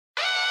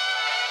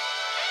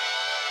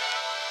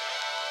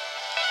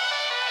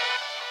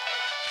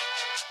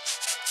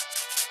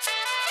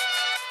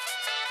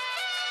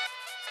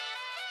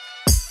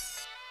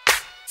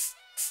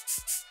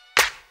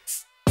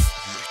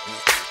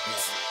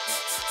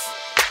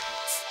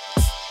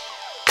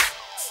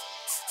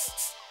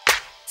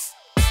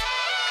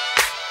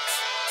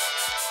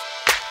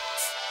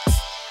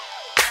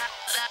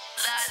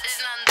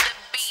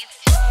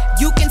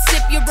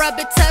rub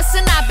it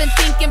tussin'. I've been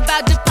thinking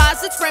about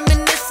deposits,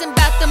 reminiscing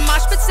about the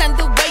mosh pits and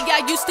the way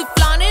I used to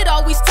flaunt it.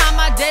 Always time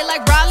my day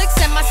like Rolex,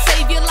 and my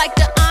savior like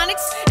the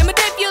onyx, and my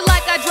day feel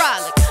like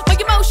hydraulic. My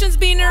emotions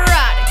be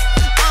neurotic.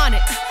 On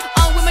it,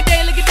 on with my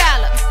day like a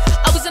dollar.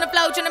 Always in a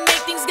flow trying to make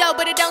things go,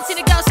 but it don't seem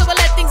to go, so I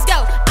let things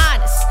go.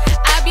 Honest,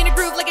 I be in a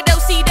groove like a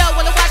do-si-do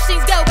while I watch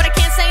things go, but I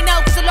can't say no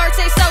cause the Lord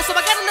say so, so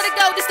I gotta let it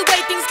go, this the way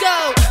things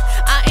go.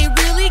 I ain't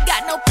really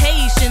got no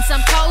patience,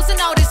 I'm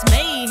causing all this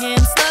mayhem.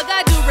 Slug,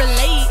 I do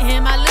relate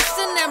him, I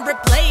listen and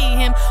replay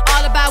him.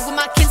 All about what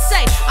my kids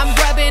say, I'm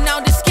rubbing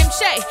on this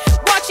kimchi,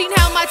 watching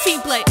how my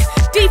team play.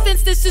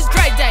 Defense, this is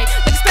Dre Day,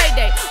 like it's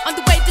payday. On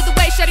the way to the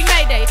way, shutting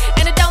Mayday.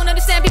 And I don't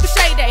understand people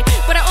shade day,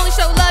 but I only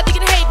show love, you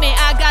can hate me.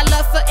 I got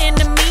love for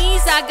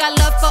enemies, I got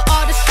love for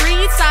all the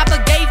streets.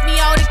 Abba gave me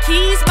all the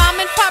keys, mom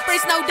and pop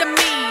raised no to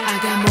me. I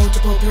got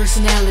multiple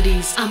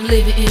personalities, I'm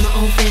living in my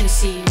own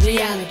fantasy.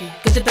 Reality,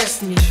 get the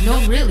best of me,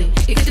 no really,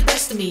 it get the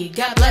best of me.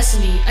 God bless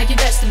me, I get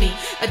best of me.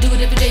 I do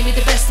it every day, make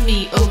the best of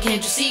me. Oh,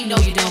 can't you see? No,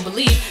 you don't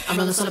believe. I'm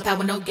rolling solar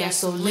power, no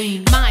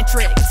gasoline. Mind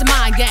trick, it's a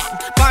mind game.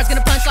 Bars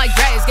gonna punch like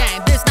Dre's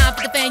game. This not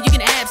for the fan, you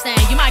can abstain.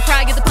 You might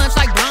cry, get the punch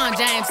like Bron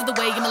James. In the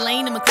way in my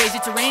lane, I'm a crazy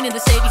terrain, and the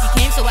savior he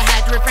came, so I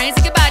had to refrain.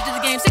 Say goodbye to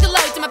the game, say hello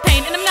to my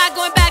pain, and I'm not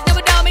going back, no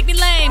it don't make me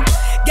lame.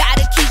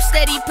 Gotta keep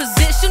steady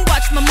position,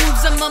 watch my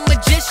moves, I'm a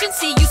magician.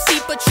 See you see,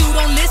 but you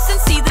don't listen.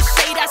 See the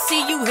shade, I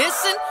see you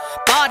hissing.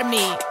 Pardon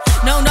me,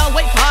 no,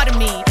 wait, pardon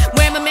me.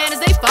 Where my manners,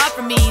 they far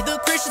from me. The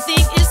Christian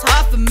thing is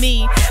hard for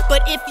me,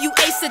 but if you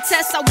ace the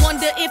test, I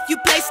wonder if you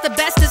place the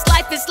best. This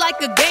life is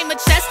like a game of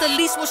chess, the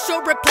least will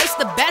sure replace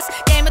the best.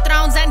 Game of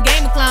Thrones and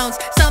Game of Clones,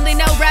 some they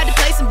know rather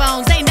play some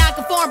bones. They not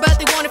conform, but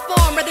they want to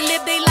form, rather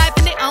live their life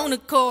in their own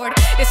accord.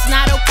 It's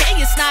not okay,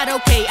 it's not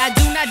okay. I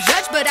do not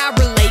judge, but I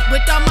relate.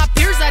 With all my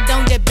peers, I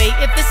don't debate.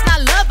 If it's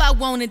not love, I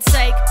won't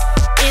intake.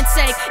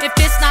 If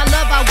it's not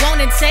love, I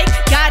won't intake.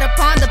 God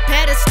upon the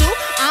pedestal,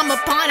 I'm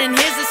upon in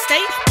his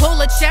estate.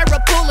 Pull a chair or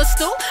pull a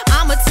stool,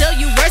 I'ma tell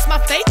you where's my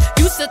faith.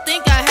 Used to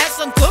think I had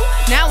some clue,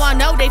 now I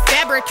know they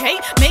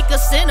fabricate. Make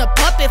us in a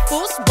puppet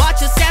fools,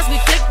 watch us as we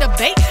click the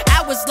bait.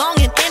 I was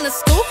longing in a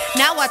school,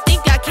 now I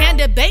think I can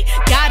debate.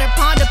 God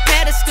upon the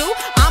pedestal,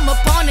 I'm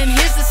upon in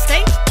his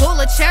estate. Pull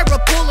a chair or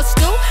pull a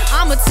stool,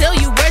 I'ma tell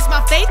you where's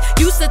my faith.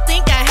 Used to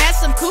think I had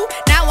some clue,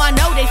 now I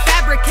know they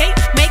fabricate.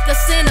 Make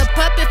us in a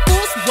puppet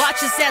fools,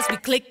 watch us as we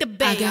click the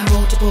bait. I got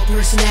multiple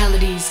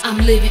personalities, I'm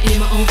living in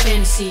my own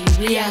fantasy.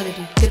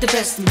 Reality, get the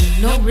best of me,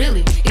 no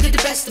really, it get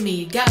the best of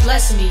me. God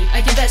bless me,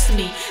 I get best of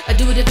me. I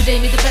do it every day,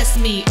 make the best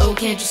of me. Oh,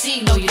 can't you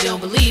see? No, you don't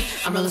believe.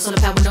 I'm rolling solar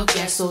power, no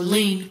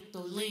gasoline.